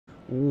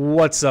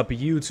What's up,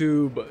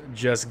 YouTube?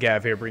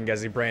 JustGav here, bringing you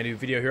guys a brand new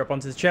video here up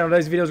onto the channel.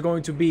 Today's video is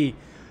going to be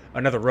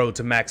another Road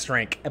to Max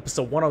Rank,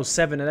 episode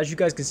 107. And as you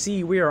guys can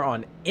see, we are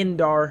on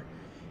Indar.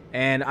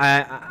 And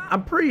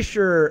I'm pretty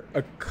sure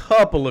a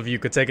couple of you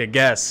could take a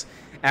guess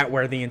at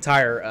where the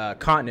entire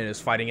continent is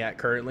fighting at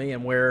currently,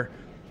 and where,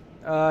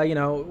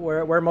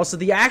 where most of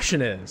the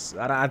action is.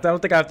 I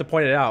don't think I have to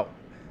point it out,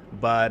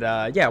 but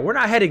yeah, we're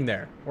not heading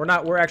there.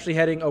 We're actually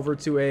heading over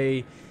to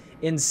a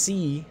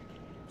NC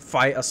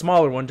fight, a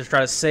smaller one, to try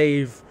to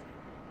save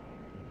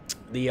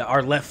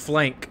our left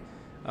flank,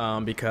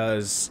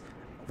 because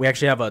we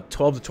actually have a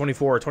 12 to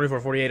 24 or 24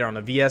 to 48 on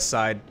the VS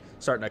side,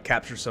 starting to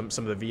capture some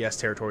of the VS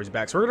territories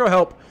back. So we're going to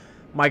help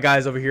my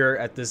guys over here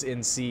at this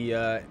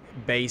NC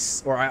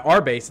base, or our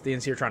base at the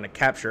NC, are trying to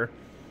capture.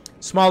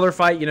 Smaller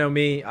fight, you know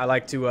me. I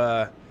like to,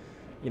 I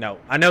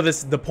know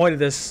the point of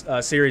this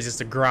series is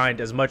to grind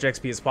as much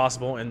XP as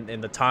possible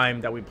in the time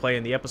that we play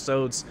in the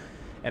episodes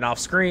and off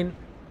screen,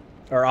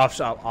 or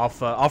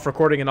off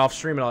recording and off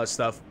stream and all that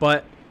stuff.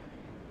 But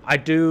I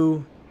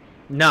do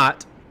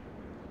not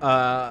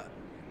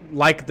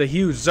like the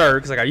huge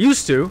zergs like I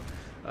used to.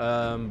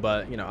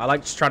 But I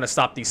like just trying to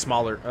stop these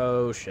smaller.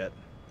 Oh shit.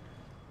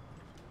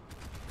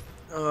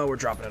 Oh, we're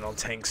dropping it on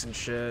tanks and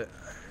shit.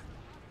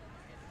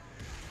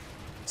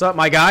 What's up,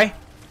 my guy?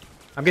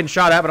 I'm getting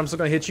shot at, but I'm still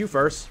gonna hit you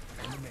first.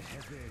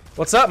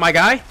 What's up, my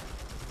guy?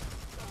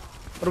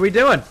 What are we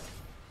doing?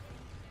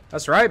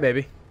 That's right,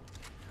 baby.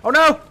 Oh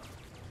no!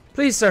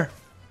 Please, sir.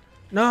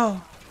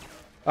 No.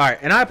 Alright,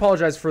 and I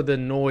apologize for the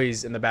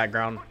noise in the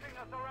background.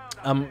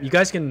 You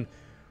guys can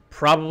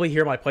probably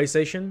hear my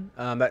PlayStation.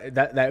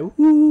 That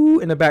ooh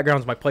in the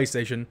background is my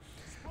PlayStation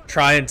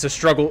trying to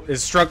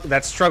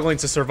struggling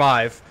to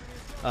survive.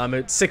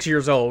 It's 6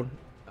 years old.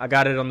 I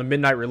got it on the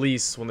midnight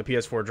release when the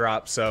PS4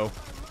 dropped, so,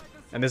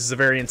 and this is a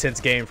very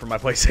intense game for my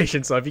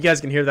PlayStation, so if you guys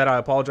can hear that, I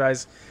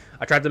apologize.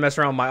 I tried to mess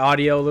around with my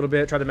audio a little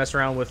bit, tried to mess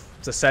around with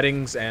the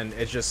settings, and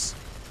it's just,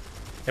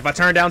 if I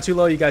turn it down too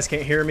low, you guys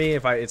can't hear me.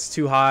 If it's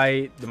too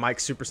high, the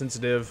mic's super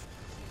sensitive.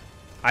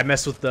 I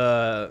messed with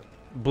the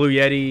Blue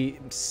Yeti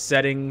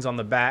settings on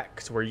the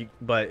back to where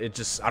but it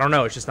just, I don't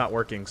know, it's just not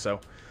working. So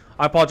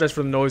I apologize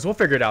for the noise. We'll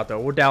figure it out though.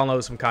 We'll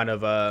download some kind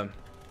of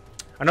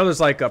I know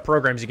there's like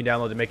programs you can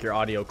download to make your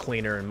audio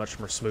cleaner and much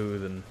more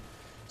smooth, and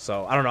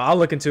so I don't know. I'll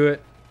look into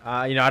it.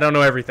 I don't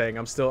know everything.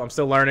 I'm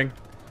still learning.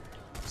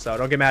 So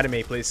don't get mad at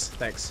me, please.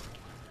 Thanks.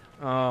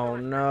 Oh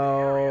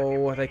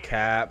no, they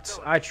capped.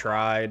 I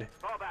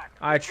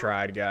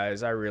tried,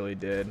 guys. I really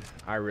did.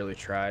 I really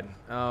tried.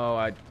 Oh,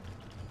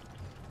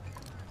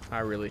 I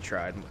really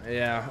tried.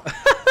 Yeah.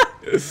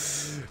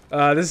 This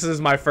is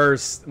my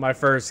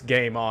first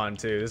game on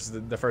too. This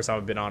is the first time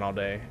I've been on all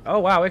day. Oh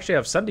wow, we actually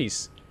have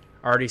Sundays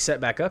already set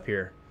back up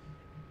here.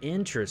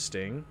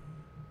 Interesting.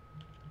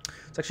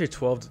 It's actually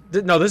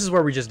 12. No, this is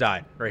where we just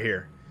died right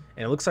here,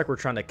 and it looks like we're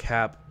trying to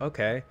cap.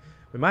 Okay,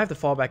 we might have to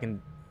fall back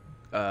and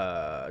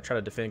try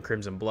to defend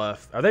Crimson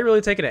Bluff. Are they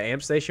really taking an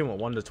amp station with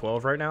 1 to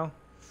 12 right now?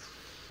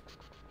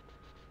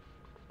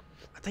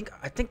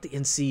 I think the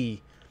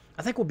NC.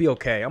 I think we'll be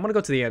okay. I'm gonna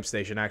go to the amp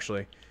station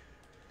actually.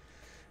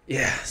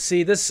 Yeah.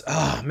 See this?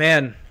 Oh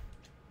man.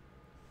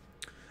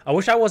 I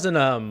wish I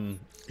wasn't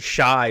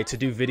shy to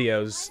do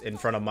videos in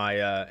front of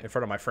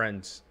my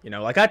friends.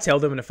 Like I tell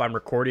them if I'm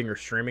recording or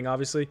streaming,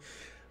 obviously,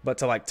 but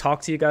to like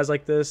talk to you guys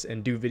like this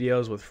and do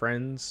videos with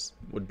friends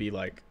would be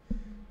like,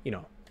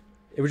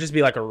 it would just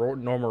be like a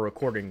normal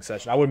recording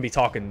session. I wouldn't be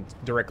talking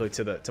directly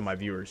to my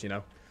viewers.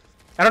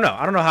 I don't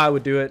know how I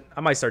would do it.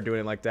 I might start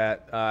doing it like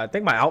that. I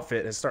think my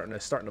outfit is starting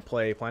to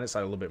play Planetside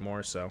a little bit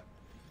more, so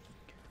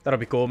that'll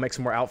be cool. Make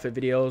some more outfit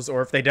videos,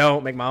 or if they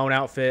don't, make my own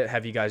outfit,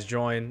 have you guys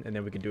join, and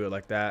then we can do it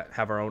like that.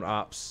 Have our own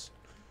ops.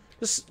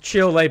 Just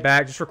chill, lay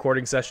back, just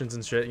recording sessions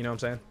and shit, you know what I'm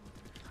saying?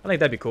 I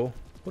think that'd be cool.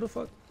 What the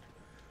fuck?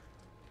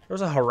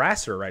 There's a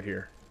harasser right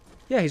here.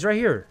 Yeah, he's right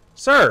here.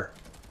 Sir!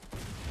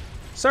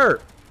 Sir!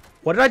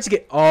 What did I just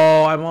get?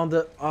 Oh, I'm on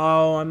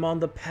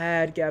the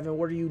pad, Gavin.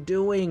 What are you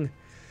doing?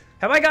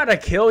 Have I gotten a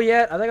kill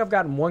yet? I think I've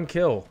gotten 1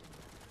 kill.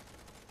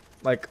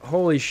 Like,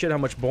 holy shit, how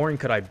much boring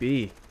could I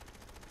be?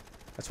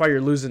 That's why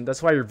you're losing.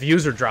 That's why your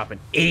views are dropping,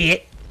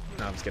 idiot.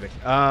 No, I'm just kidding.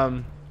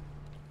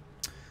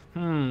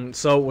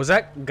 So was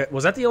that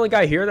the only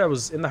guy here that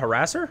was in the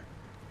harasser?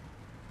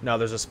 No,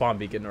 there's a spawn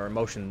beacon or a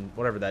motion,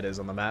 whatever that is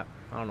on the map.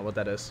 I don't know what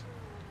that is.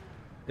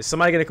 Is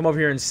somebody gonna come over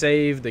here and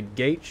save the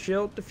gate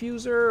shield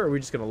diffuser, or are we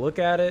just gonna look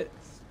at it?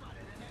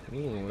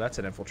 Ooh, that's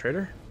an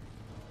infiltrator.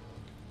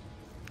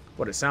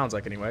 What it sounds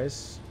like,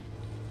 anyways.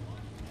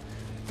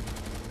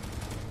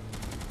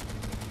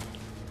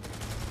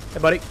 Hey,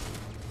 buddy.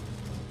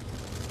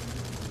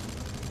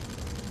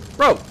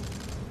 Bro.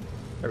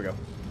 There we go.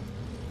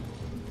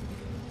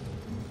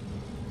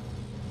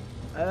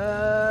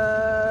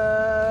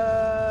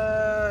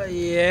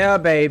 Yeah,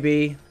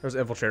 baby. There's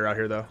an infiltrator out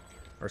here, though.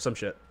 Or some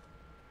shit.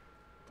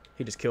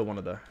 He just killed one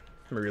of the...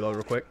 Let me reload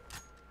real quick.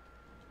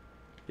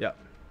 Yep.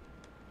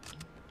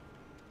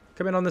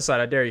 Come in on this side,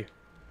 I dare you.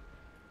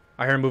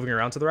 I hear him moving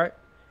around to the right.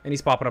 And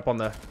he's popping up on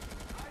the...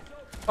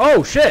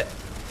 Oh, shit!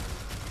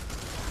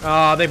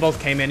 Oh, they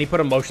both came in. He put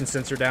a motion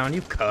sensor down.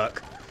 You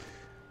cuck.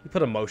 You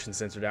put a motion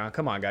sensor down.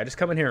 Come on, guy. Just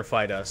come in here and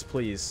fight us,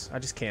 please. I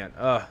just can't.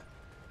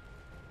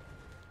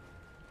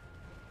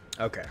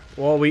 Okay.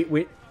 Well,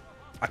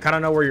 I kind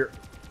of know where your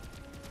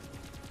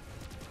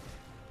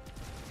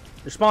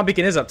spawn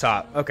beacon is up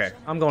top. Okay.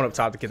 I'm going up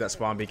top to get that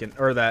spawn beacon.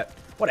 Or that,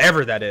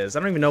 whatever that is. I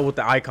don't even know what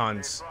the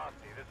icons.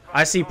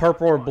 I see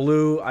purple or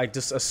blue. I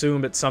just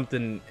assume it's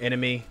something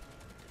enemy.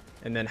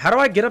 And then, how do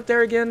I get up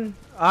there again?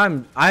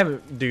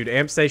 Dude,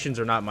 amp stations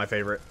are not my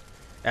favorite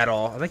at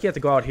all. I think you have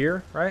to go out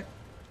here, right?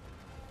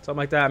 Something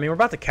like that. I mean, we're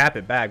about to cap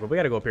it back, but we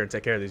got to go up here and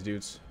take care of these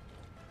dudes.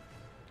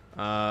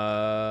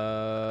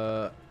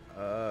 How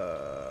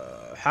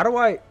do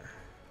I...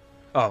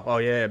 Oh,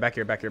 yeah, back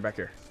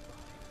here.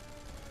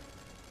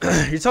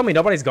 You tell me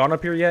nobody's gone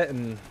up here yet?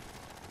 And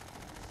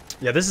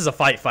yeah, this is a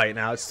fight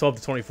now. It's 12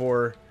 to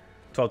 24.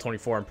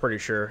 12-24, I'm pretty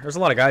sure. There's a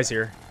lot of guys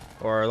here.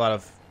 Or a lot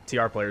of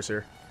TR players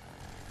here.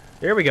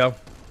 Here we go.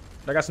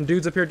 I got some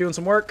dudes up here doing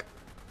some work.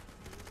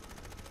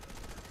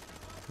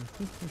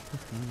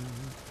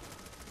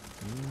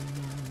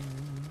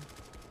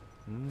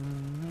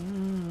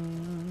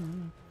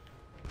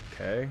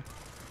 Okay.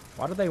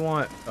 Why do they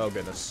want... Oh,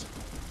 goodness.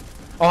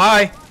 Oh,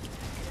 hi!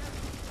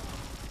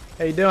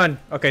 How you doing?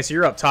 Okay, so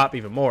you're up top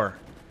even more.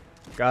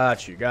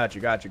 Got you. How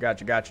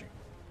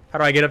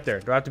do I get up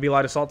there? Do I have to be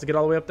light assault to get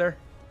all the way up there?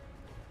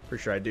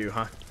 Pretty sure I do,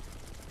 huh?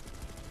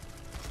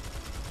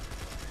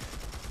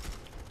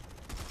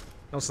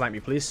 Don't snipe me,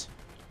 please.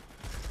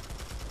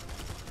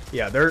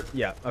 Yeah,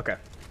 yeah, okay.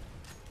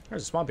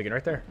 There's a spawn beacon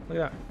right there. Look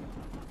at that.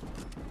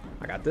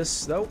 I got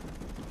this, though.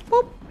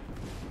 Boop.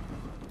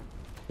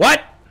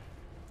 What?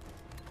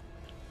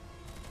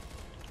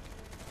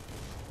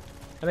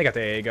 And they got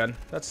the AA gun.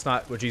 That's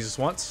not what Jesus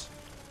wants.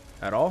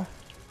 At all.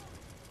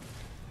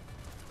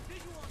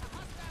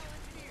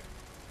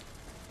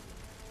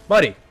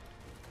 Buddy.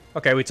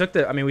 Okay, we took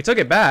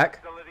it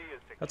back.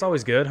 That's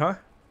always good, huh?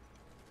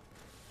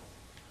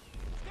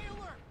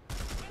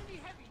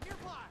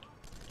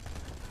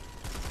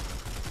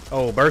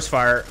 Oh, burst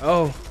fire.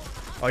 Oh,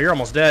 you're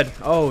almost dead.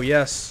 Oh,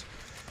 yes.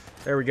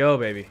 There we go,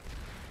 baby.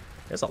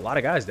 There's a lot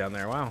of guys down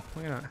there. Wow.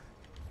 Look at that.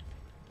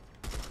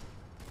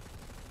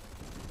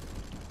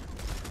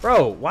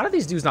 Bro, why are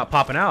these dudes not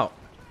popping out?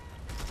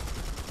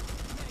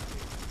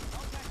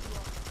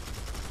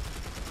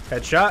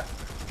 Headshot.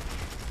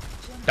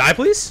 Die,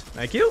 please.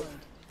 Thank you.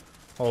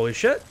 Holy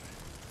shit.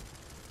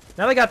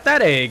 Now they got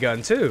that AA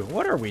gun, too.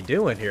 What are we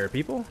doing here,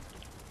 people?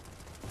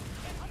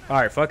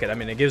 Alright, fuck it. I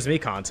mean, it gives me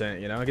content,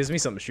 you know? It gives me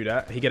something to shoot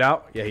at. He get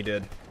out? Yeah, he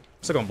did. I'm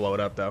still gonna blow it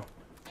up, though.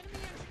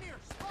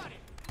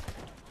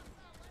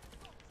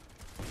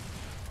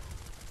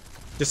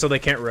 Just so they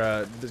can't,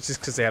 just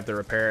because they have to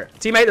repair it.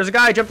 Teammate, there's a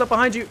guy jumped up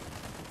behind you.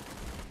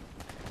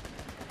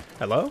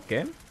 Hello,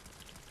 game?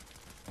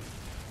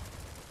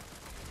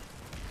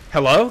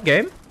 Hello,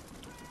 game?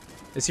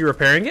 Is he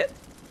repairing it?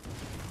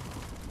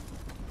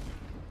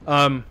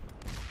 Oh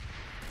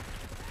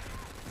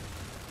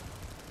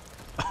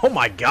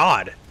my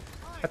god.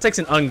 That takes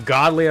an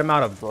ungodly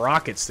amount of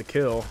rockets to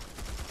kill.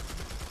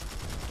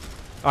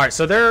 Alright,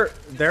 so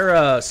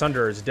their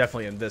Sunder is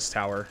definitely in this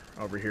tower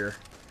over here.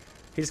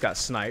 He just got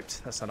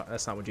sniped. That's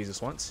not what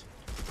Jesus wants.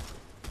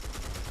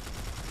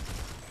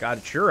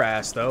 Got your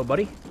ass though,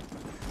 buddy.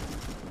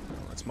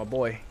 That's my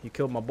boy. You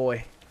killed my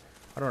boy.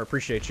 I don't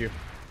appreciate you.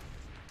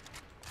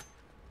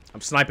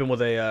 I'm sniping with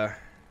the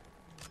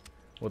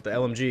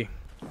LMG.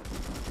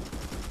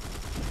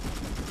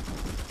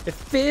 It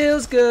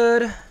feels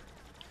good.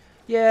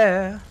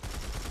 Yeah.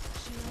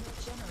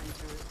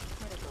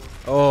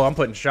 Oh, I'm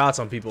putting shots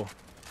on people.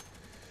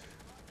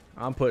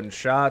 I'm putting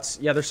shots.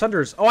 Yeah, there's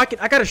Sunders. Oh, I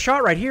got a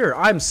shot right here.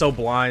 I'm so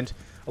blind.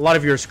 A lot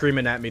of you are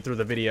screaming at me through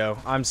the video.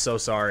 I'm so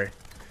sorry.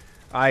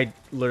 I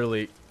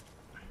literally...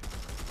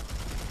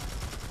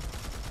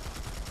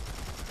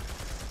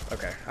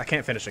 Okay, I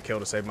can't finish a kill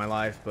to save my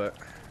life, but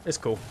it's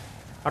cool.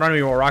 I don't have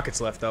any more rockets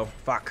left, though.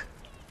 Fuck.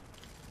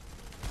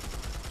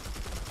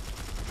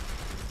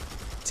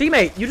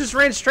 Teammate, you just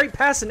ran straight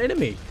past an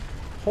enemy.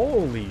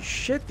 Holy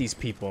shit, these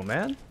people,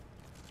 man.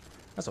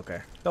 That's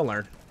okay. They'll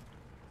learn.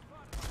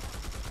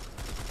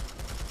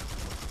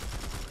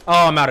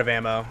 Oh, I'm out of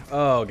ammo.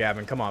 Oh,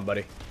 Gavin, come on,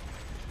 buddy.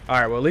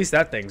 Alright, well, at least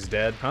that thing's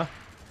dead, huh?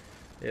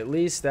 At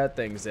least that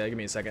thing's dead. Give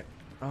me a second.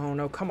 Oh,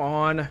 no, come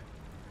on.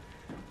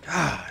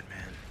 God,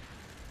 man.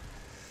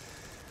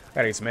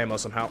 Gotta get some ammo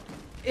somehow.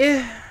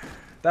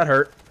 That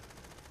hurt.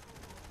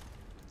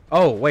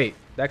 Oh, wait.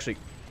 Actually,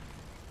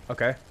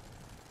 okay.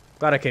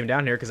 Glad I came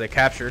down here because they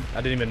captured.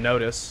 I didn't even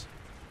notice.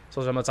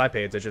 So how much I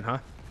pay attention, huh?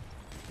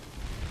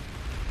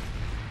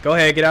 Go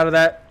ahead, get out of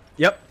that.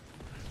 Yep.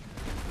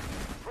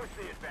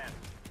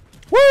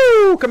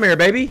 Woo! Come here,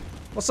 baby.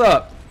 What's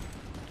up?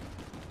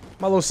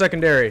 My little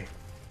secondary.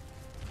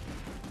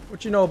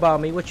 What you know about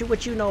me? What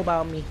you know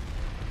about me?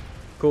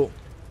 Cool.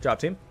 Job,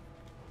 team.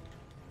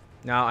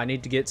 Now I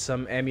need to get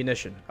some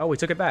ammunition. Oh, we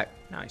took it back.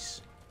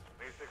 Nice.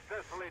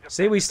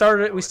 See, we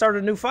started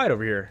a new fight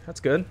over here. That's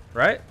good,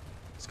 right?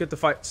 It's good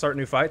to start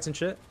new fights and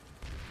shit.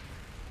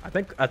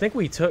 I think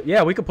we took.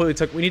 Yeah, we completely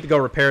took. We need to go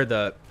repair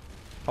the.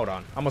 Hold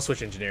on. I'm gonna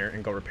switch engineer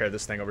and go repair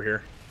this thing over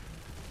here.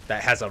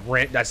 That has a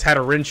wrench. That's had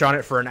a wrench on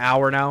it for an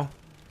hour now.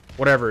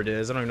 Whatever it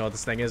is, I don't even know what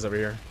this thing is over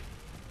here.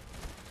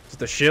 Is it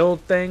the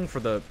shield thing for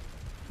the?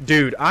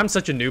 Dude, I'm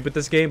such a noob at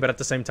this game, but at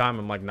the same time,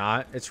 I'm like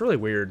not. It's really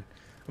weird.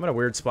 I'm in a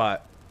weird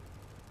spot.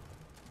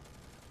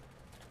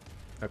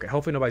 Okay,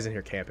 hopefully nobody's in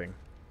here camping.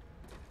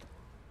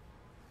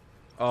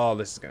 Oh,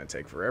 this is gonna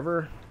take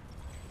forever.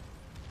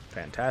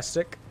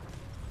 Fantastic.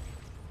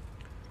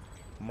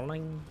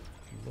 Bling,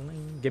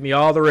 bling. Give me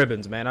all the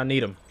ribbons, man. I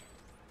need them.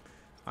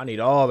 I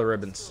need all the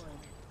ribbons.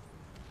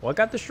 What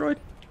got destroyed?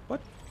 What?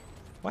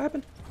 What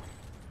happened?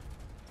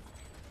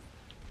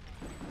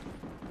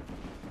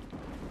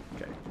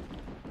 Okay.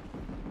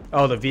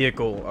 Oh, the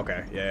vehicle.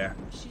 Okay, yeah.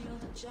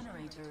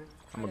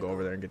 I'm gonna go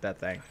over there and get that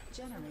thing.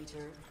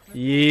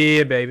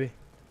 Yeah, baby.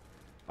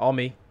 All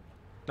me.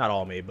 Not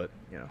all me, but,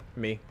 you know,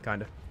 me,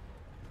 kinda.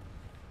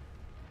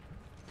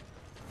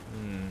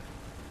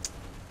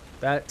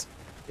 That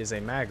is a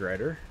mag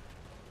rider.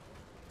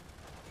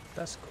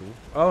 That's cool.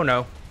 Oh,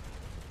 no.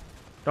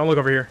 Don't look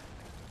over here.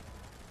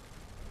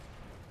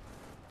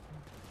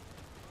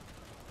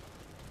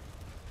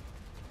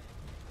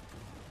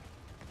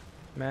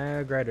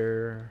 Mag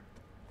rider.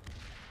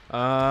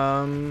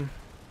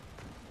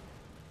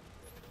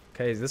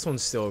 Okay, this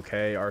one's still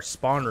okay. Our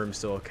spawn room's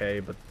still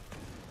okay, but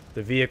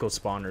the vehicle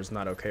spawner is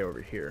not okay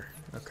over here.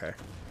 Okay.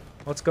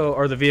 Let's go.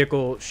 Or the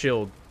vehicle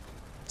shield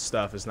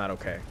stuff is not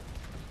okay. I'm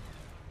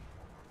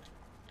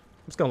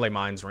just gonna lay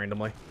mines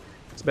randomly.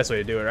 It's the best way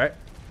to do it, right?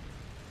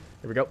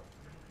 Here we go.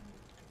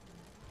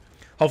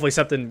 Hopefully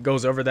something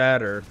goes over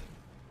that, or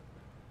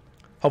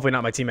hopefully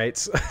not my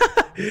teammates.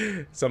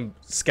 Some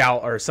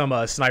scout or some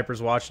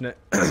snipers watching it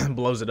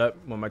blows it up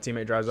when my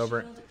teammate drives over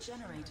it.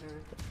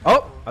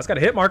 Oh, I just got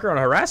a hit marker on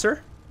a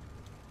harasser.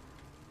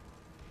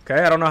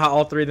 Okay, I don't know how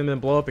all three of them then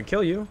blow up and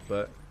kill you,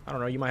 but I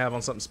don't know. You might have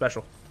on something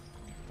special.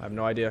 I have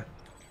no idea.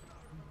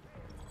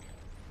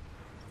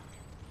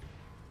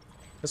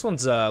 This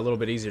one's a little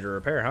bit easier to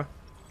repair, huh?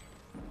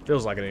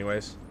 Feels like it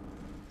anyways.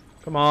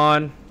 Come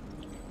on.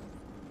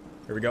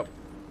 Here we go.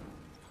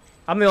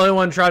 I'm the only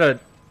one trying to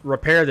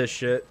repair this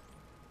shit.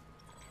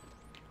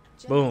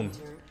 Boom.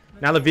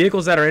 Now the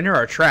vehicles that are in here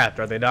are trapped,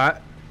 are they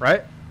not?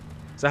 Right?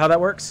 Is that how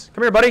that works?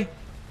 Come here, buddy.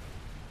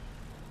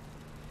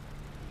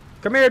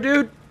 Come here,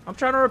 dude. I'm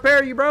trying to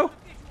repair you, bro. Here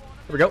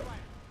we go.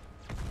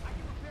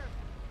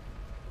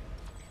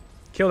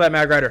 Kill that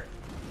mag rider.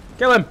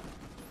 Kill him.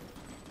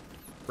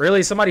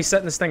 Really? Somebody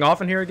setting this thing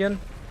off in here again?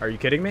 Are you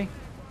kidding me?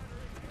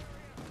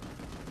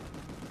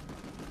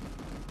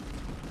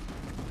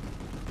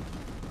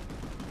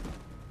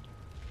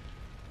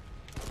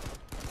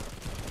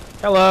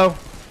 Hello.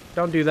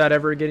 Don't do that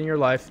ever again in your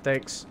life.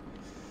 Thanks.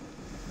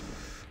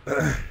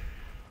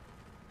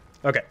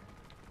 Okay.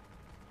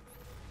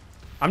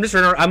 I'm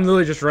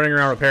literally just running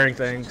around repairing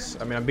things.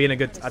 I mean,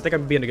 I think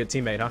I'm being a good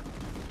teammate, huh?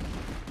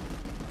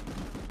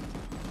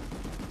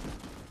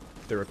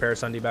 The repair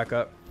Sunday back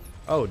up.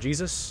 Oh,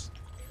 Jesus.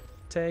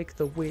 Take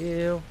the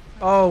wheel.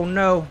 Oh,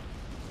 no.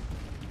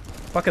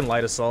 Fucking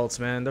light assaults,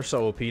 man. They're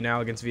so OP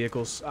now against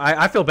vehicles.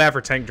 I feel bad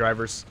for tank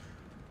drivers.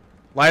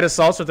 Light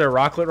assaults with their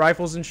rocket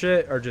rifles and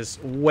shit are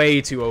just way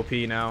too OP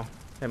now,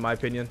 in my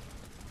opinion.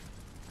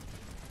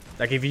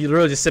 Like, if you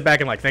really just sit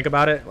back and, like, think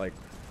about it, like,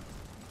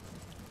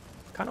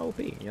 kind of OP,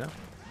 you know?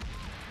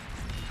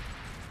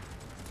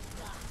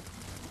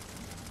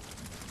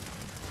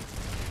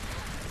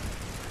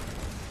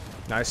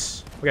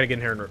 Nice. We gotta get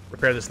in here and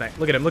repair this thing.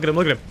 Look at him, look at him,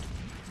 look at him.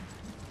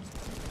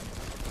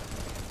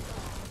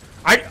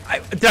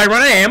 Did I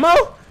run out of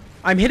ammo?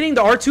 I'm hitting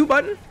the R2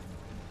 button?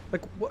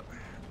 Like, what?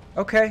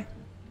 Okay.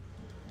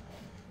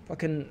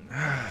 Fucking,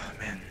 oh,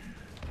 man.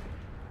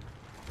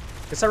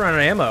 Guess I ran out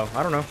of ammo.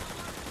 I don't know.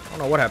 I don't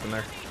know what happened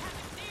there.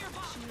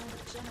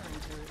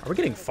 Are we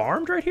getting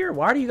farmed right here?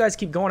 Why do you guys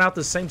keep going out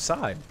the same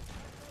side?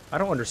 I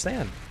don't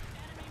understand.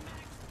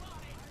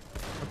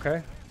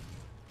 Okay.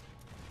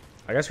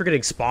 I guess we're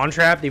getting spawn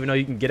trapped, even though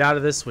you can get out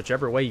of this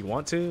whichever way you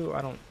want to.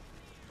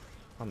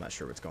 I'm not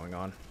sure what's going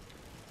on.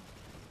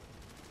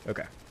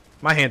 Okay.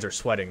 My hands are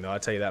sweating, though. I'll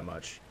tell you that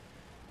much.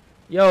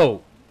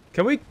 Yo.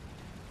 Can we...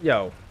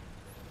 Yo.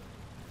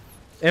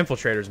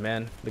 Infiltrators,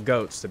 man. The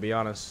goats, to be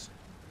honest.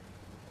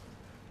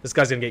 This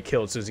guy's gonna get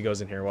killed as soon as he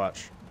goes in here.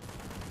 Watch.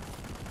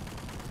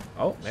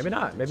 Oh, maybe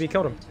not. Maybe he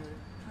killed him.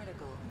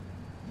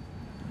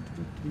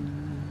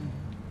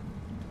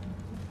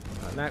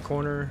 Not in that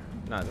corner.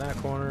 Not in that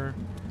corner.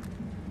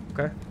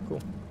 Okay,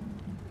 cool.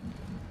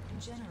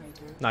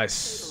 Nice.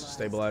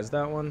 Stabilize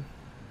that one.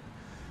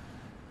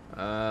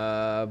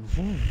 Alright,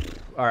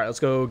 let's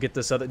go get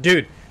this other...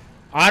 Dude,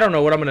 I don't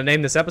know what I'm going to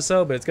name this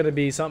episode, but it's going to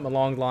be something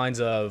along the lines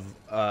of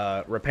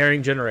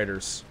repairing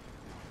generators.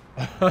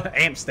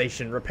 Amp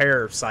station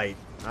repair site.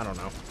 I don't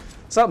know.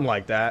 Something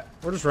like that.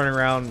 We're just running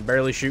around,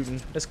 barely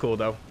shooting. It's cool,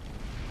 though.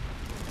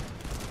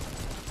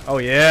 Oh,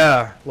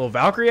 yeah. A little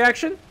Valkyrie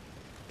action?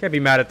 Can't be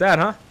mad at that,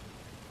 huh?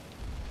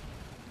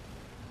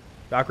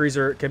 Valkyries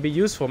can be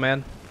useful,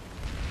 man.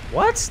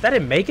 What? That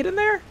didn't make it in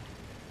there?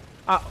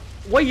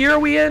 What year are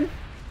we in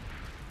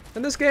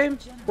this game?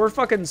 We're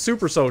fucking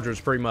super soldiers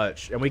pretty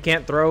much, and we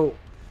can't throw.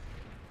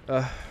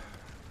 Okay.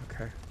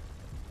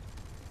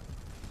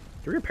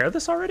 Did we repair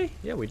this already?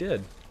 Yeah, we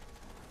did.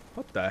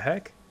 What the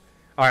heck?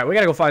 All right, we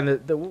gotta go find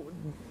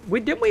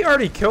didn't we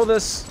already kill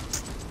this?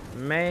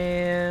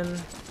 Man,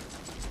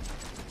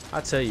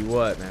 I tell you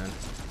what, man.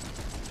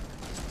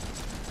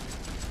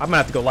 I'm gonna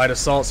have to go light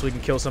assault so we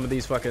can kill some of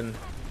these fucking.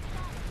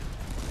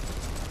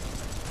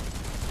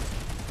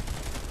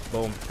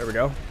 Boom. There we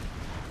go.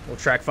 We'll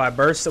track 5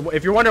 bursts. So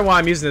if you're wondering why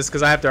I'm using this,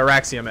 because I have to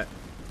Araxium it.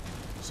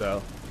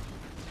 So.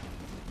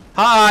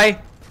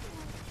 Hi.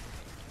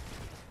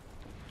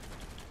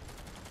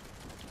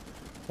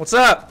 What's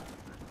up?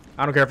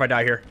 I don't care if I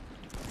die here.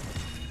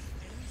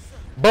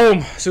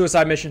 Boom.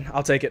 Suicide mission.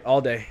 I'll take it all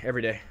day,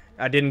 every day.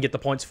 I didn't get the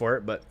points for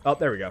it, but... Oh,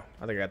 there we go.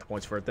 I think I got the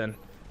points for it then.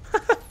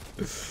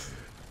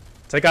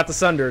 Take out the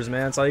Sunders,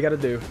 man. That's all you gotta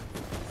do.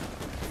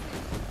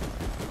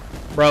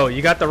 Bro,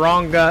 you got the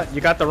wrong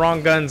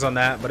guns on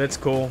that, but it's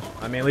cool.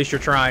 I mean, at least you're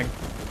trying.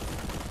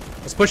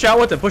 Let's push out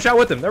with them. Push out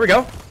with them. There we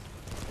go.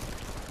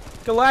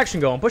 Get a little action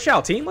going. Push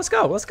out, team. Let's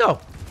go. Let's go.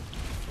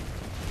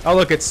 Oh,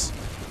 look, it's...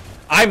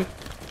 I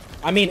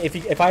mean,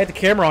 if I had the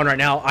camera on right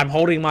now, I'm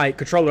holding my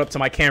controller up to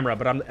my camera,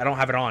 but I don't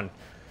have it on.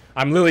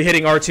 I'm literally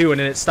hitting R2 and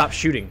then it stops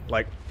shooting.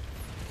 Like,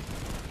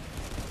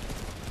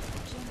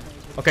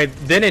 okay,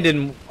 then it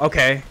didn't.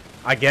 Okay,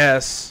 I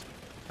guess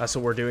that's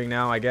what we're doing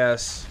now. I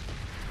guess.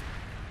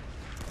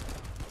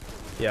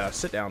 Yeah,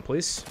 sit down,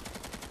 please.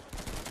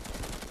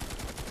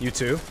 You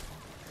too.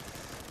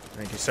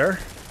 Thank you, sir.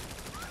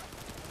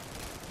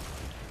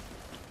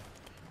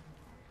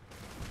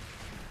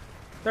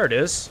 There it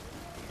is.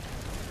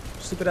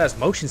 Stupid ass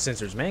motion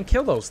sensors, man.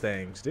 Kill those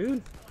things,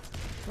 dude.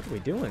 What are we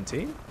doing,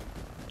 team?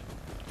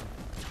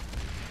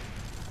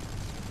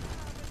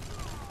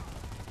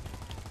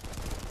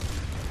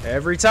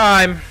 Every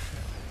time.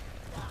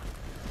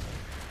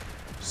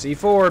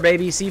 C4,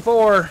 baby.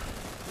 C4.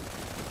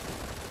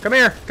 Come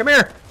here. Come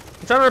here.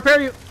 I'm trying to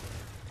repair you.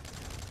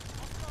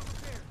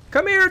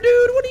 Come here,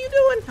 dude. What are you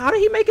doing? How did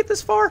he make it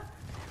this far?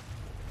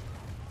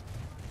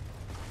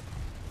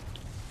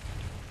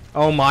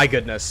 Oh, my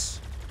goodness.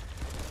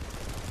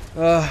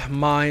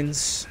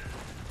 Mines.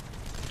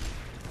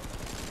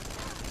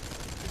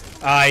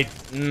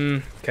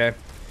 Okay.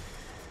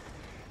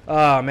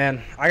 Oh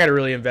man, I gotta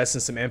really invest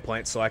in some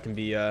implants so I can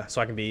be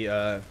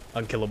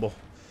unkillable.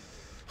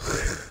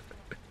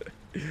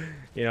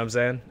 You know what I'm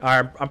saying?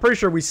 Alright, I'm pretty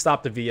sure we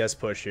stopped the VS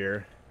push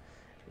here.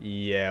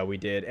 Yeah, we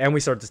did. And we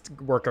started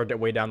to work our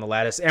way down the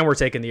lattice, and we're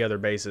taking the other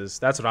bases.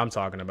 That's what I'm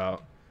talking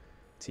about.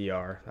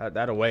 TR.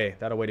 That'll way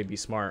to be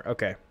smart.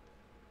 Okay.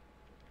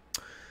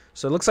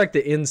 So it looks like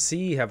the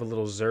NC have a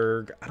little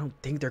Zerg. I don't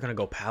think they're going to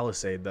go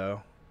Palisade,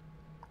 though.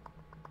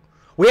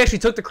 We actually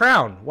took the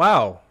crown.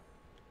 Wow.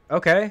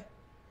 Okay.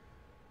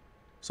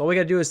 So all we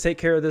got to do is take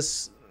care of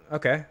this.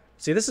 Okay.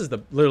 See, this is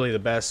literally the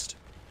best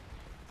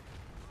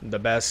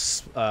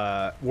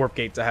warp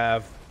gate to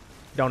have.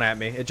 Don't at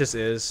me. It just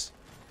is.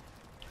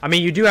 I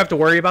mean, you do have to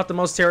worry about the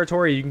most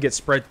territory. You can get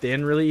spread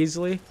thin really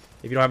easily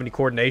if you don't have any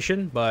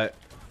coordination. But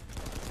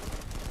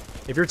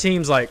if your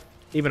team's like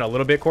even a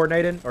little bit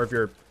coordinated, or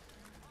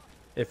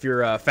if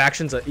your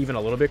faction's even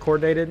a little bit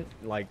coordinated,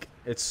 like,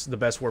 it's the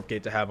best warp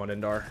gate to have on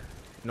Indar.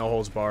 No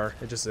holds bar.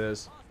 It just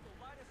is.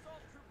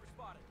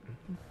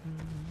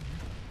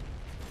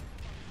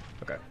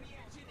 Okay.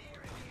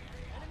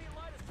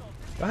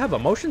 Do I have a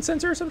motion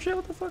sensor or some shit?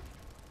 What the fuck?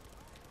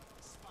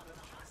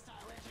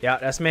 Yeah,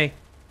 that's me.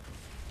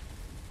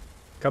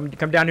 Come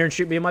down here and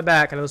shoot me in my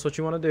back. I know that's what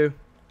you want to do.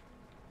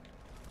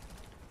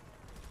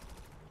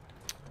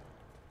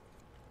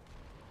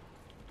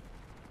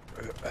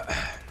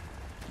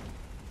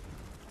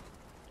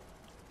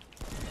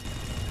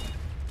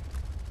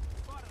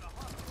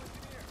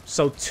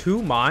 So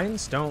 2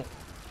 mines? Don't.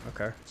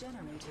 Okay.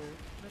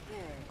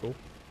 Cool.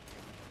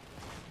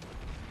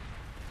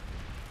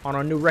 On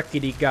a new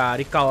record he got.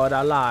 He call it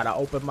a lot. I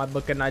open my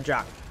book and I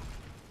jot.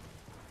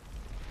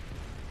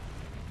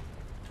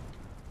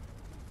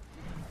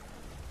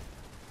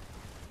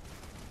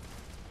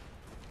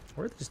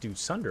 Where'd this dude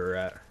Sunder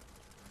at?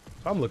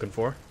 That's what I'm looking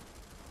for.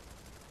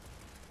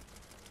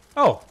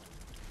 Oh.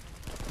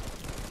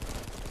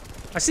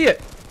 I see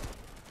it.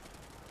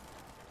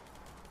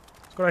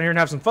 Let's go down here and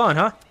have some fun,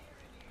 huh?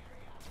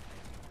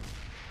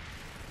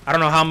 I don't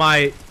know how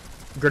my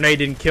grenade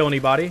didn't kill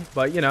anybody,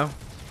 but, you know,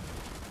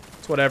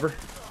 it's whatever.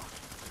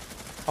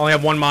 I only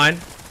have 1 mine,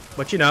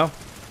 but, you know.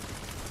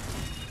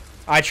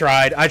 I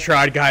tried,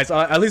 guys.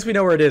 At least we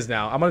know where it is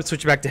now. I'm going to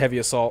switch back to heavy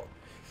assault.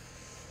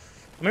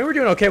 I mean, we're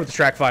doing okay with the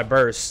track 5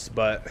 bursts,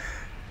 but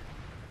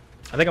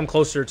I think I'm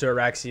closer to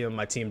Araxium,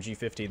 my Team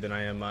G50, than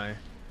I am my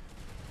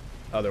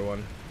other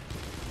one.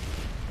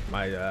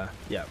 My, yeah.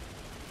 You know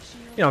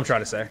what I'm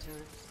trying to say.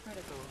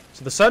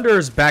 So the Sunder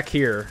is back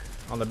here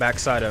on the back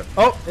side of...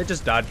 Oh, it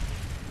just died.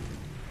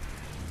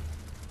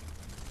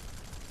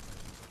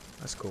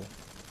 That's cool.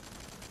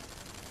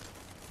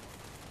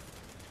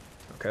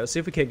 Okay, let's see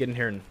if we can't get in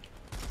here and...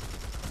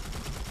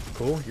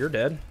 Cool, you're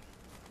dead.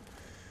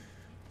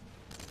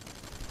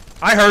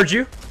 I heard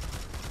you.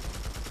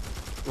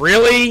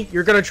 Really?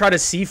 You're gonna try to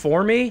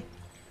C4 me?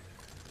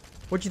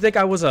 What'd you think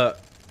I was a...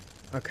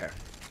 Okay.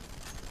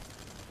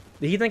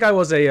 Did he think I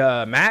was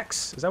a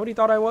Max? Is that what he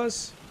thought I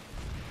was?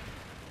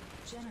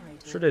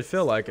 Sure did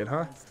feel like it,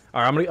 huh?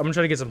 Alright, I'm gonna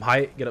try to get some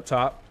height, get up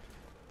top.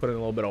 Put in a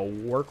little bit of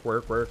work.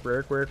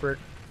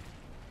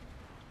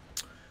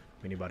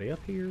 Anybody up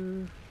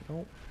here?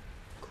 Nope.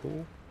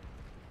 Cool.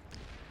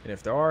 And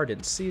if there are,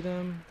 didn't see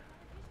them.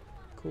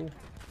 Cool.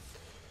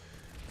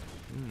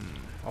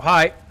 Oh,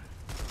 hi.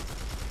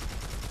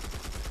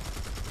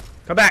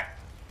 Come back.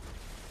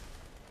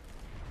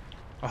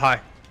 Oh, hi.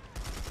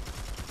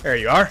 There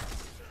you are.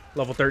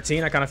 Level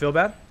 13. I kind of feel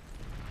bad.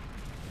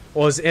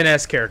 Well, his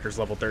NS character's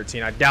level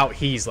 13. I doubt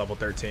he's level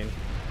 13.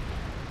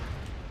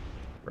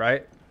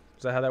 Right?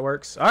 Is that how that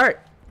works? All right.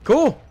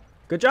 Cool.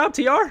 Good job,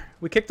 TR.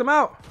 We kicked him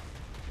out.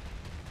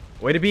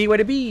 Way to be, way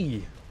to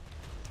be.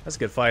 That's a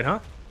good fight, huh?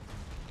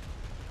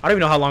 I don't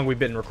even know how long we've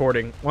been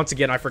recording. Once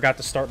again, I forgot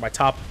to start my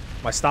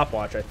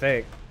stopwatch, I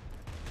think.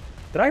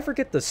 Did I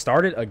forget to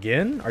start it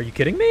again? Are you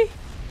kidding me?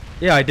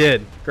 Yeah, I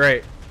did.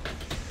 Great.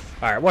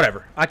 All right,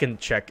 whatever. I can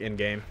check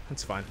in-game.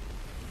 That's fine.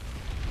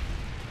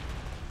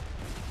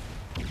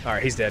 All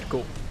right, he's dead.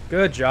 Cool.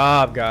 Good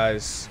job,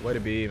 guys. Way to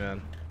be,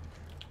 man.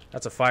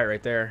 That's a fight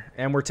right there.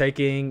 And we're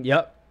taking...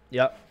 Yep.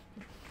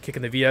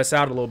 Kicking the VS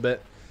out a little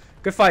bit.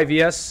 Good fight,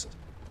 VS.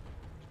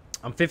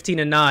 I'm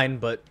 15-9,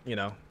 but, you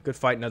know, good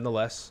fight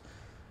nonetheless.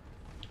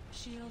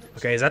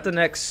 Okay, is that the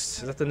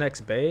next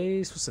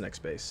base? What's the next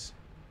base?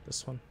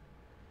 This one?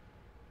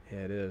 Yeah,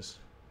 it is.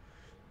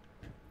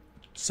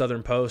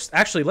 Southern Post.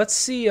 Actually, let's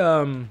see,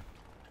 because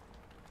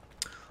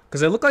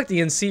it looked like the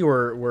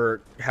NC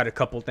had a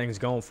couple things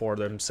going for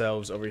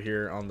themselves over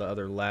here on the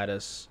other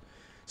lattice.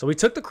 So we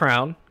took the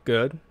crown.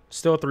 Good.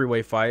 Still a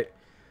three-way fight.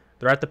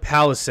 They're at the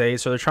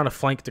Palisade, so they're trying to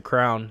flank the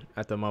crown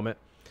at the moment.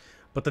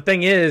 But the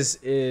thing is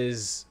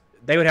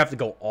they would have to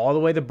go all the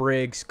way to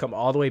Briggs, come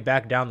all the way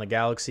back down the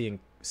Galaxy and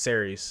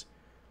Ceres.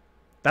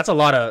 That's a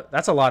lot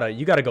of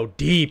you got to go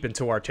deep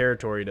into our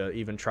territory to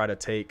even try to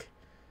take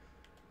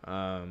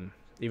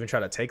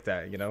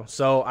that, you know.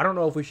 So I don't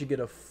know if we should get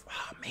a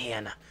oh,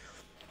 man,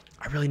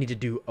 I really need to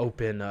do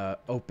open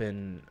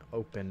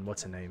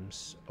what's the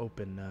names?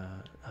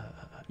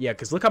 Yeah,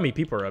 cuz look how many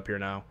people are up here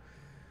now.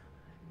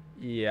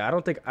 Yeah, I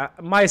don't think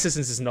my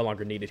assistance is no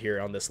longer needed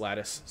here on this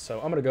lattice.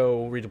 So I'm going to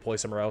go redeploy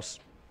somewhere else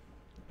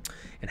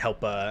and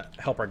help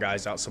our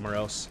guys out somewhere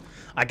else.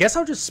 I guess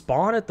I'll just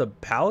spawn at the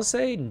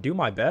Palisade and do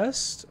my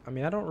best. I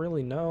mean, I don't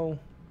really know.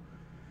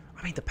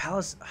 I mean, the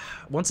Palace,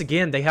 once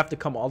again, they have to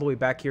come all the way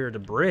back here to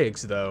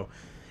Briggs though.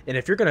 And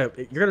if you're gonna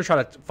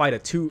try to fight on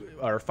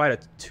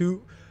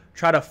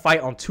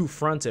two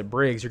fronts at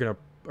Briggs,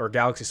 or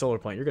Galaxy Solar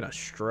Plant, you're gonna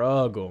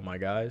struggle, my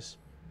guys.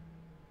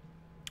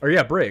 Or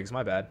yeah, Briggs,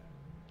 my bad.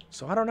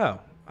 So I don't know.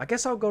 I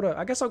guess I'll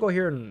go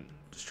here and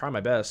just try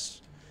my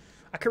best.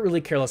 I could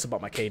really care less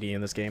about my KD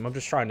in this game. I'm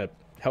just trying to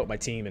help my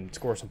team and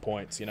score some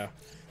points, you know.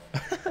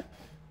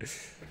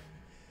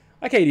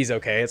 My KD's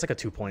okay. It's like a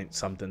 2-point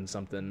something.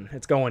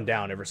 It's going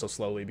down ever so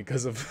slowly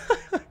because of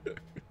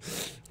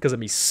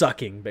me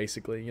sucking,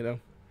 basically, you know.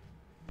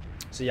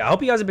 So yeah, I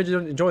hope you guys have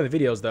been enjoying the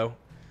videos though.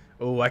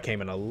 Oh, I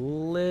came in a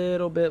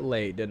little bit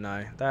late, didn't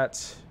I?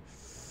 That's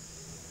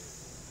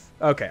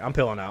okay. I'm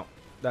peeling out.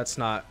 That's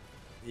not.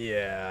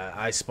 Yeah,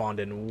 I spawned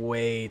in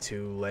way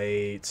too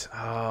late.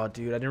 Oh,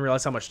 dude, I didn't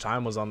realize how much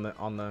time was how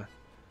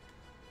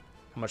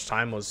much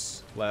time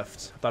was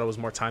left. I thought it was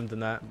more time than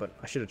that, but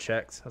I should have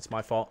checked. That's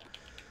my fault.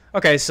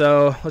 Okay,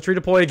 so let's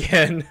redeploy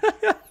again.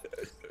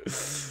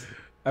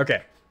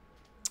 Okay.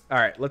 All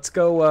right, let's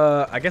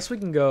go. I guess we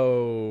can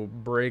go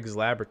Briggs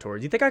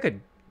Laboratory. Do you think I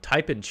could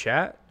type in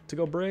chat to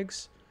go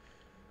Briggs?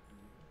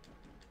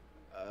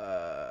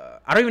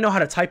 I don't even know how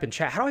to type in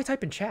chat. How do I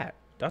type in chat?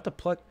 Do I have to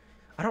plug?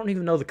 I don't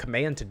even know the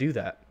command to do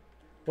that.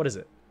 What is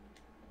it?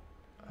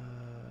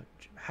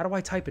 How do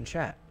I type in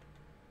chat?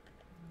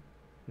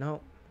 No.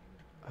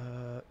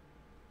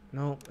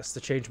 No, that's to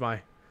change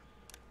my...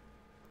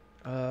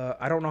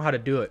 I don't know how to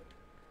do it.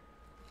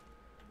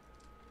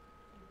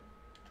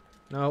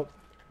 No.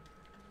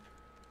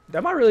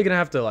 Am I really gonna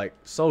have to, like,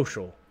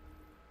 social?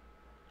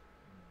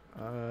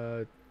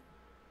 I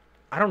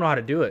don't know how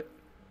to do it.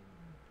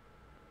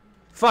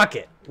 Fuck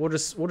it. We'll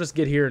just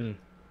get here and...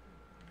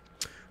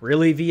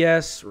 Really,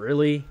 VS?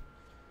 Really?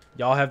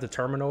 Y'all have the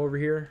terminal over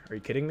here? Are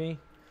you kidding me?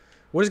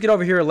 We'll just get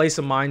over here and lay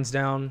some mines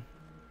down.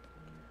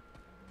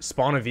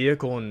 Spawn a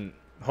vehicle and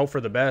hope for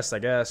the best, I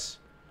guess.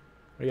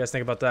 What do you guys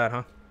think about that,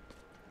 huh?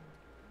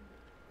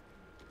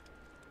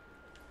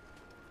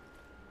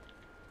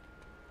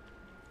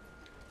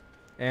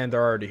 And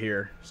they're already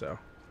here, so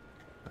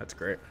that's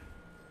great.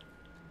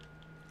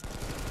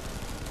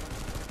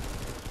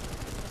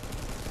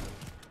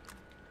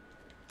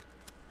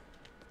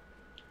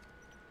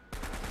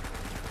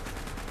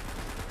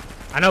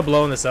 I know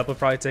blowing this up would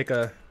probably take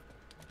a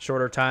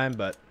shorter time,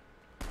 but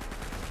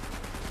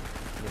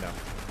you know,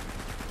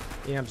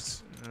 yeah, I'm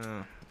just,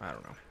 I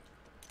don't know.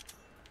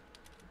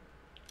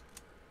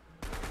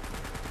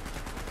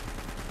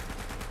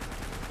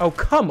 Oh,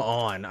 come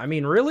on. I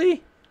mean,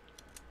 really?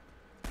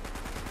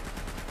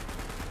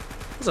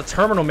 There's a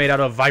terminal made out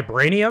of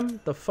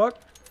vibranium? The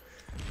fuck?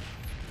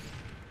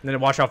 And then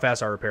watch how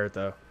fast I repair it,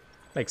 though.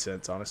 Makes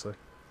sense, honestly.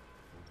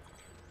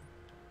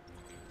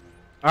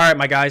 Alright,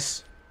 my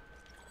guys.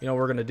 You know what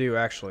we're gonna do,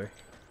 actually.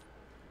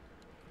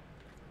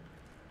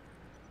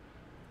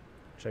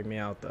 Check me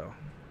out, though.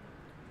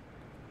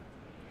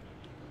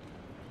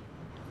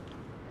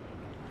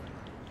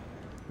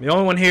 I'm the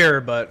only one here,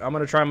 but I'm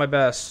gonna try my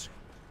best.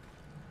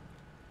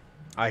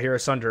 I hear a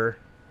Sunder.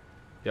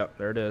 Yep,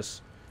 there it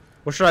is.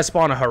 What should I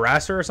spawn? A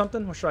harasser or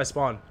something? What should I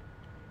spawn?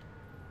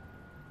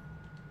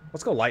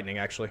 Let's go lightning,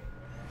 actually.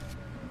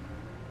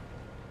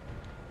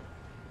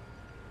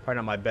 Probably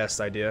not my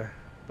best idea,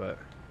 but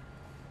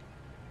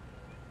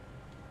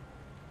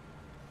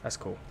that's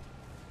cool.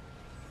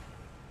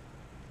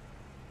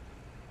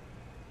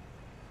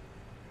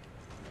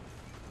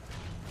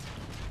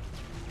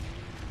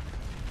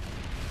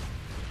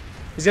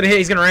 He's gonna hit,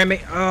 he's gonna ram me.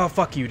 Oh,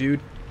 fuck you,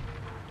 dude.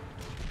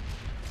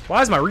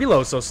 Why is my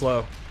reload so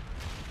slow?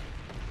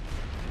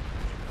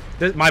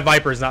 My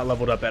Viper is not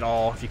leveled up at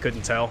all, if you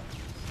couldn't tell.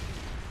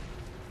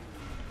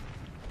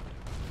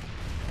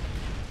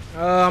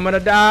 Oh, I'm gonna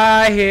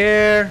die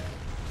here.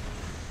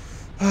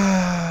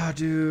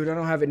 Dude, I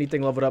don't have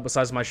anything leveled up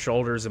besides my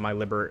shoulders and my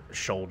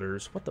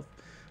shoulders. What the?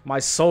 My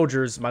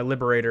soldiers, my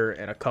liberator,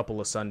 and a couple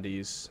of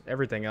Sundies.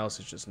 Everything else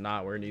is just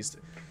not where it needs to.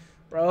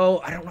 Bro,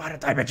 I don't know how to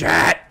type in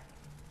chat.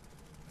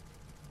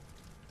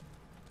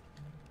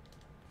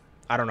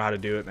 I don't know how to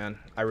do it, man.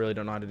 I really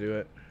don't know how to do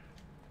it.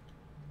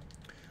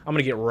 I'm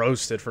gonna get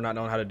roasted for not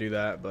knowing how to do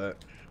that, but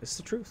it's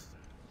the truth.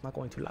 I'm not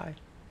going to lie.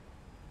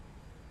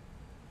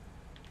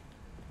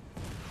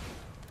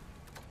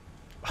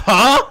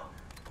 Huh?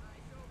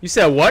 You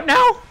said what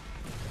now?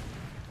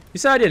 You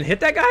said I didn't hit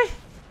that guy?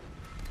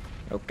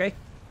 Okay.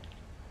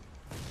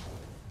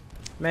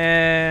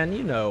 Man,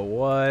 you know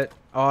what?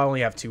 Oh, I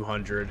only have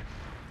 200.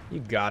 You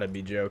gotta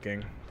be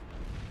joking.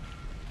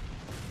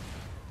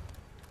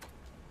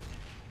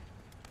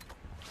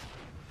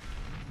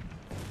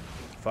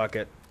 Fuck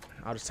it.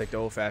 I'll just take the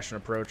old-fashioned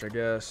approach, I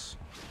guess.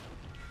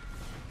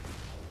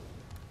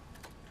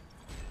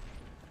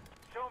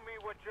 Show me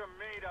what you're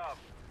made of.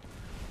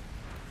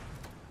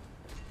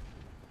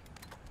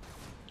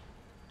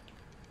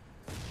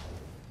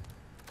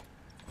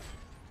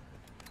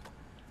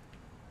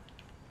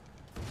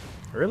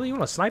 Really? You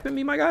want to snipe at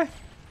me, my guy?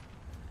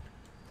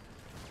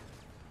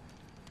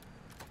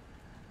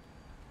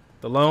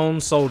 The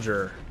lone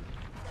soldier.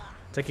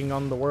 Taking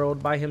on the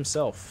world by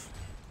himself.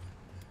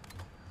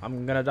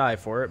 I'm gonna die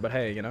for it, but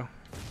hey, you know.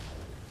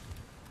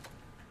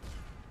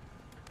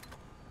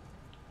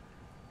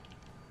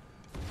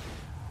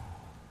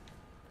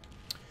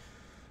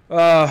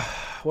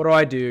 What do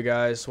I do,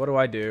 guys? What do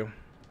I do?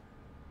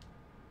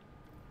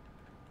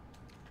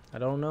 I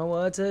don't know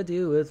what to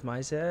do with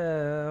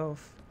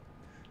myself.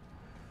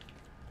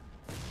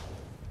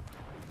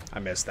 I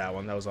missed that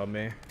one. That was on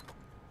me.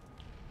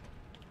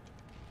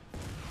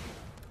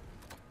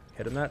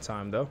 Hit him that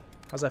time, though.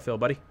 How's that feel,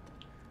 buddy?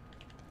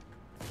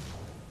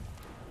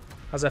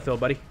 How's that feel,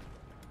 buddy?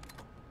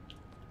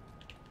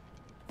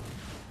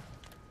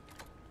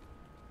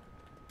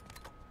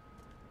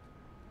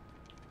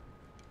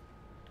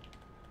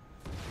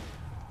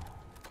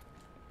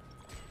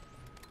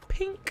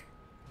 Pink.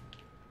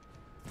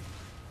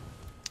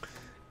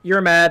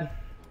 You're mad.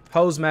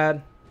 Ho's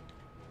mad.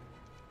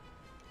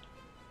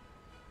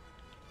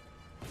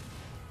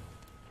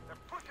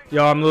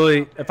 Yo, I'm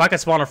literally... If I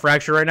could spawn a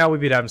fracture right now, we'd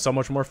be having so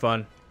much more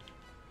fun.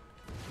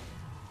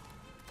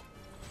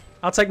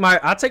 I'll take my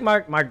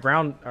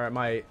ground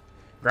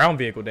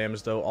vehicle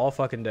damage though all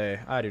fucking day.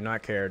 I do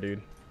not care,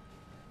 dude.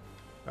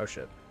 Oh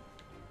shit.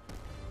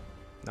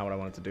 Not what I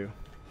wanted to do.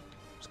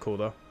 It's cool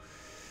though.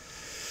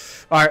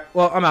 All right,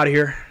 well I'm out of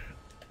here.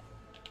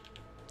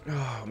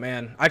 Oh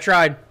man, I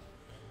tried.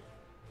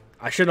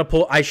 I shouldn't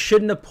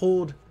have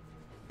pulled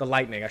the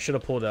lightning. I should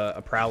have pulled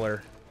a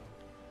prowler.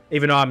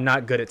 Even though I'm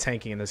not good at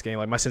tanking in this game,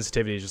 like my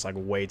sensitivity is just like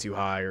way too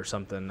high or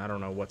something. I don't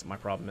know what my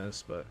problem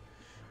is, but.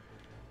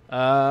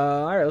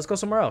 Alright, let's go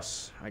somewhere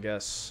else, I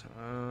guess.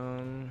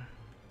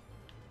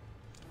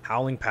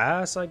 Howling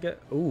Pass, I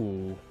get.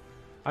 Ooh.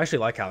 I actually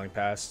like Howling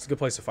Pass. It's a good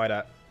place to fight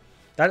at.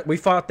 That we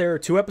fought there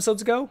 2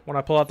 episodes ago when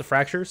I pulled out the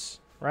fractures,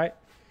 right?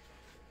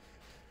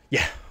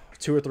 Yeah,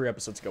 2 or 3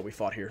 episodes ago we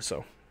fought here,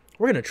 so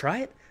we're gonna try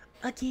it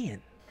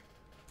again.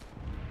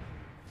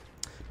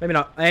 Maybe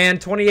not.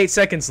 And 28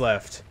 seconds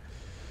left.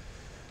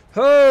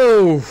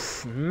 Oh,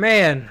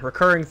 man.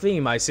 Recurring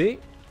theme, I see.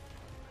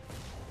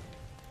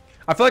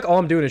 I feel like all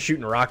I'm doing is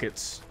shooting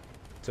rockets,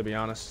 to be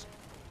honest.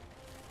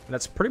 And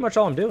that's pretty much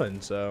all I'm doing,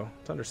 so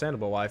it's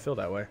understandable why I feel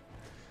that way.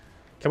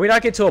 Can we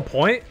not get to a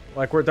point?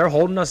 Like, they're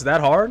holding us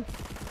that hard?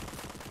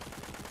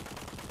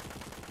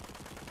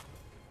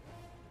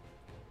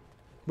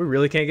 We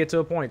really can't get to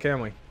a point, can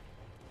we?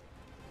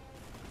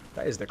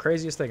 That is the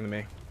craziest thing to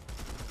me.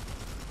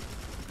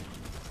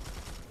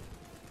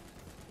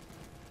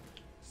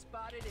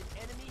 Spotted an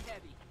enemy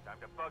heavy. Time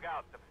to bug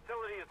out. The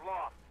facility is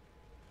lost.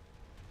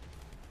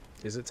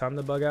 Is it time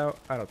to bug out?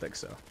 I don't think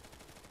so. You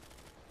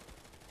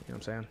know what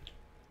I'm saying?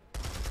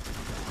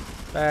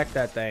 Back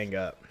that thing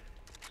up.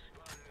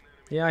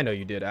 Yeah, I know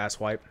you did,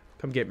 asswipe.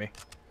 Come get me.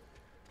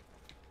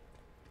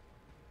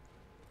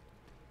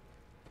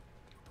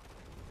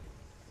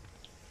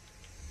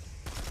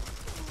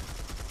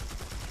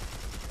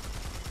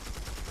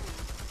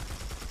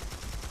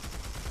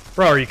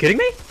 Bro, are you kidding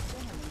me?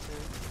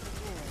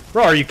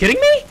 Bro, are you kidding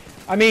me?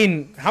 I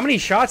mean, how many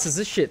shots does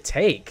this shit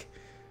take?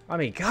 I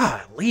mean,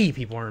 golly,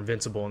 people are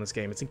invincible in this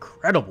game. It's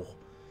incredible.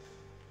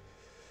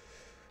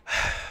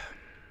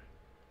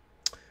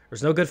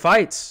 There's no good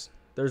fights.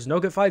 There's no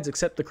good fights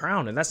except the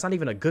crown, and that's not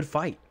even a good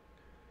fight.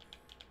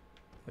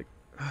 Like,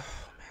 oh,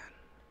 man.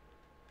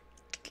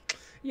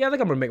 Yeah, I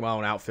think I'm going to make my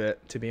own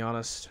outfit, to be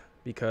honest,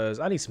 because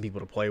I need some people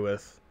to play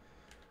with.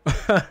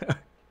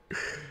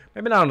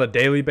 Maybe not on a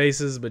daily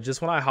basis, but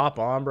just when I hop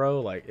on,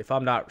 bro, like, if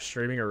I'm not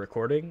streaming or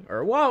recording,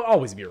 or, well, I'll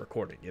always be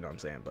recording, you know what I'm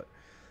saying, but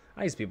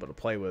I need some people to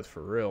play with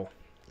for real.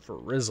 For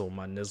rizzle,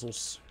 my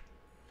nizzles.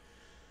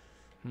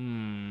 I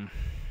don't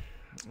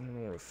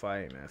want to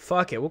fight, man.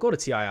 Fuck it, we'll go to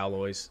TI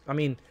Alloys. I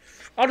mean,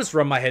 I'll just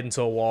run my head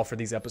into a wall for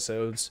these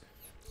episodes.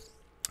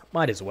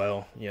 Might as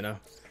well, you know.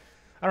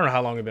 I don't know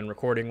how long I've been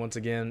recording once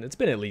again. It's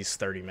been at least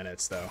 30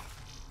 minutes, though.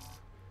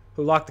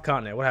 Who locked the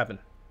continent? What happened?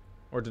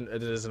 Or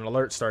is an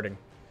alert starting?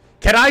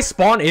 Can I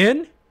spawn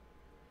in?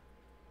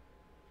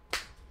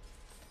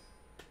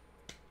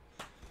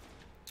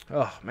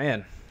 Oh,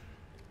 man.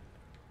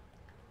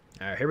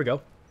 Alright, here we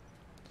go.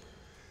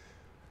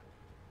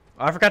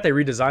 Oh, I forgot they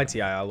redesigned TI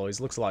Alloys.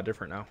 Looks a lot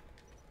different now.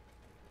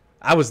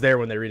 I was there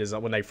when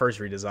they first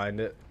redesigned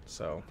it.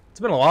 So, it's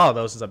been a while,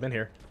 though, since I've been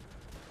here.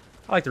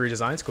 I like the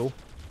redesign. It's cool.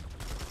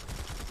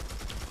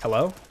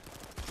 Hello?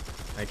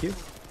 Thank you.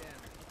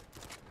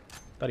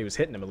 Thought he was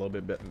hitting him a little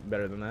bit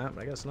better than that,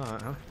 but I guess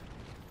not, huh?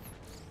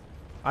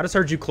 I just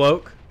heard you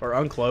cloak, or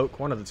uncloak,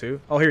 one of the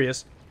two. Oh, here he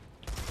is.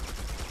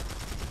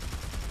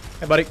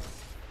 Hey, buddy.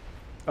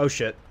 Oh,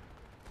 shit.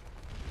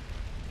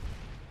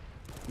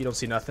 You don't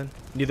see nothing.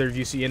 Neither of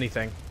you see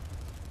anything.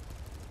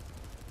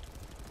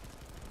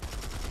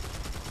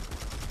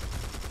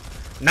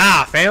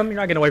 Nah, fam. You're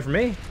not getting away from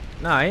me.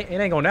 Nah, it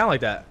ain't going down like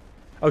that.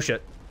 Oh,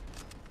 shit.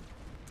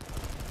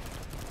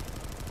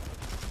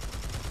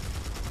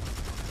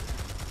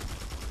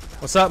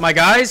 What's up, my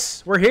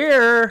guys? We're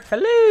here.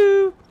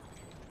 Hello.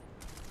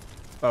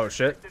 Oh,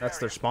 shit. That's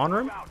their spawn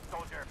room?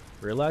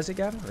 Realize it,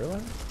 Gavin?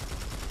 Realize it?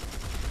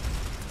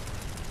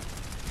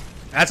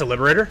 That's a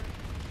liberator.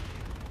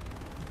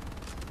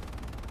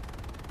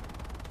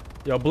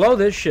 Yo, blow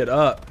this shit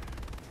up.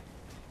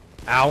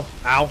 Ow.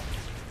 Ow.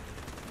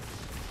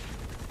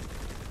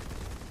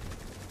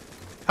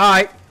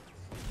 Hi.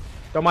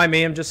 Don't mind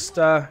me. I'm just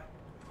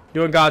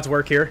doing God's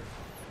work here.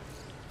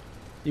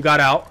 You got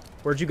out.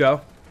 Where'd you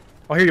go?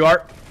 Oh, here you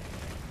are.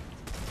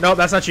 No,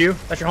 that's not you.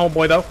 That's your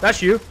homeboy, though.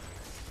 That's you.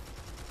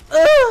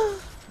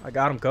 I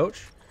got him,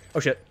 coach. Oh,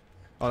 shit.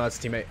 Oh, that's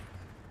a teammate.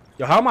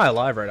 Yo, how am I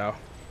alive right now?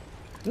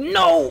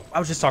 No! I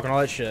was just talking all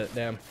that shit.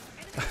 Damn.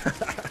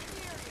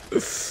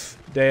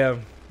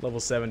 Damn. Level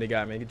 70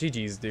 got me.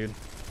 GG's, dude.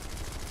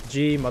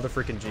 G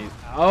motherfucking G.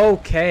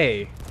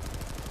 Okay.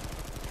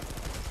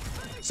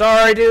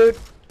 Sorry, dude.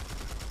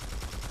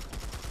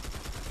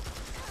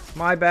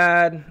 My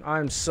bad.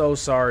 I'm so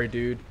sorry,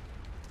 dude.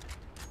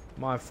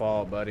 My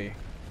fault, buddy.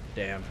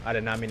 Damn. I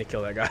did not mean to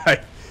kill that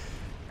guy.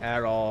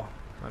 At all.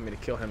 I didn't mean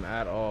to kill him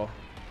at all.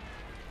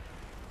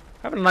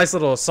 Having a nice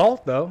little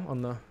assault, though,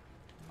 on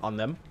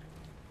them.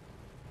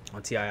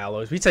 On TI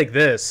Alloys. We take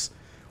this.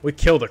 We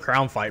kill the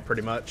crown fight,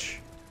 pretty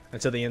much.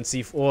 Until the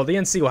NC... Well, the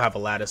NC will have a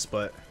lattice,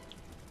 but...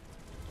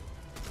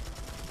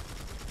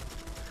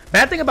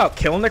 Bad thing about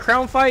killing the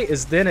crown fight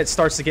is then it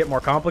starts to get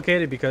more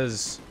complicated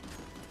because...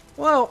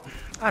 Well,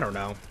 I don't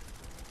know.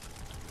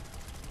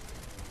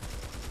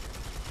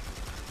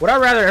 Would I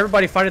rather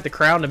everybody fight at the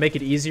crown to make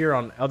it easier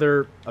on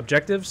other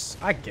objectives?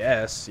 I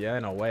guess, yeah,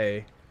 in a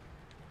way.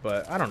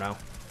 But, I don't know.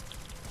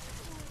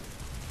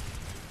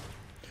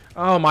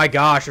 Oh my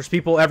gosh, there's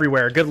people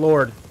everywhere. Good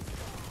lord.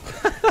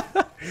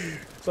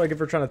 It's like if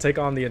we're trying to take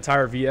on the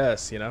entire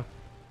VS, you know?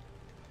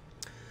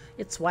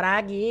 It's what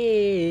I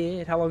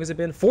get. How long has it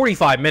been?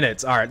 45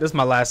 minutes. Alright, this is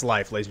my last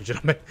life, ladies and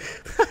gentlemen.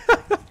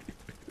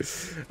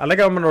 I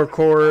think I'm going to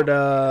record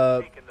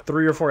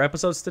 3 or 4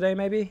 episodes today,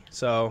 maybe.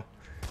 So,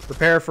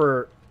 prepare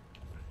for...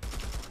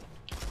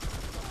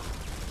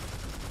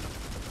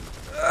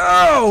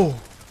 Oh!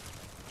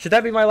 Should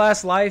that be my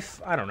last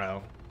life? I don't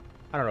know.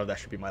 I don't know if that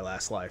should be my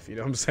last life. You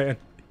know what I'm saying?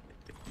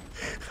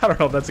 I don't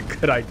know if that's a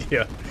good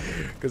idea.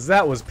 Because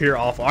that was pure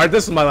awful. Alright,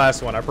 this is my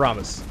last one. I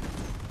promise.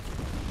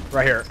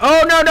 Right here.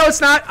 Oh, no, no,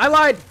 it's not. I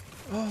lied.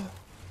 Oh.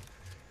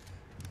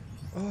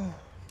 Oh,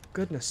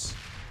 goodness.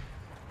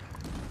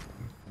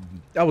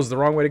 That was the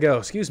wrong way to go.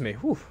 Excuse me.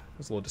 Whew. That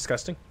was a little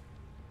disgusting.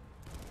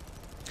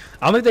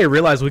 I don't think they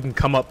realize we can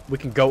come up. We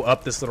can go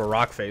up this little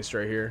rock face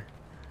right here.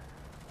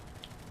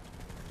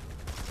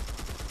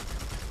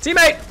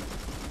 Teammate!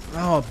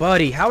 Oh,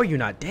 buddy. How are you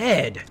not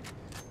dead?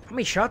 How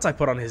many shots I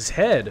put on his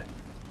head?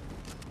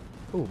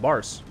 Ooh,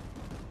 bars.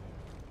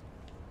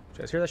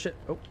 guys hear that shit?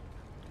 Oh.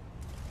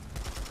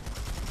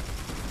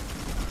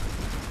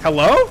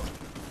 Hello?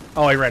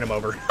 Oh, I ran him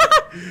over.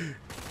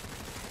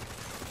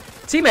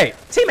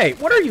 Teammate,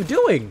 what are you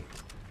doing?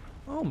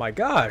 Oh my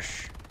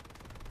gosh.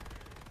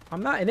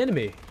 I'm not an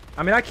enemy.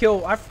 I mean, I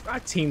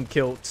team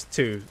kill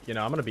too, you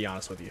know, I'm gonna be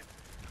honest with you.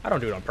 I don't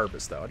do it on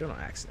purpose though, I do it on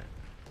accident.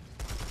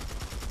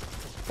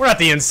 We're at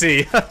the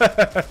NC.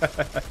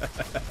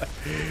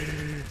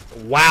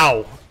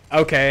 Wow.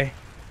 Okay.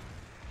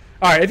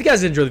 Alright, if you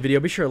guys enjoyed the video,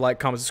 be sure to like,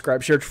 comment,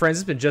 subscribe, share with your friends.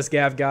 It's been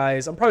JustGav,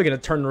 guys. I'm probably going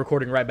to turn the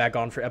recording right back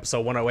on for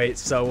episode 108.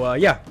 So,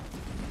 yeah.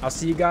 I'll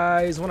see you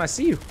guys when I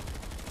see you.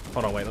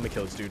 Hold on, wait. Let me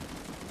kill this dude.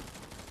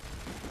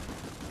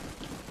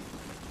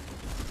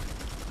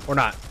 Or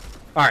not.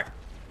 Alright.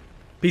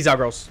 Peace out,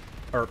 girls.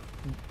 Or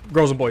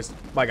girls and boys.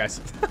 Bye,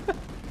 guys.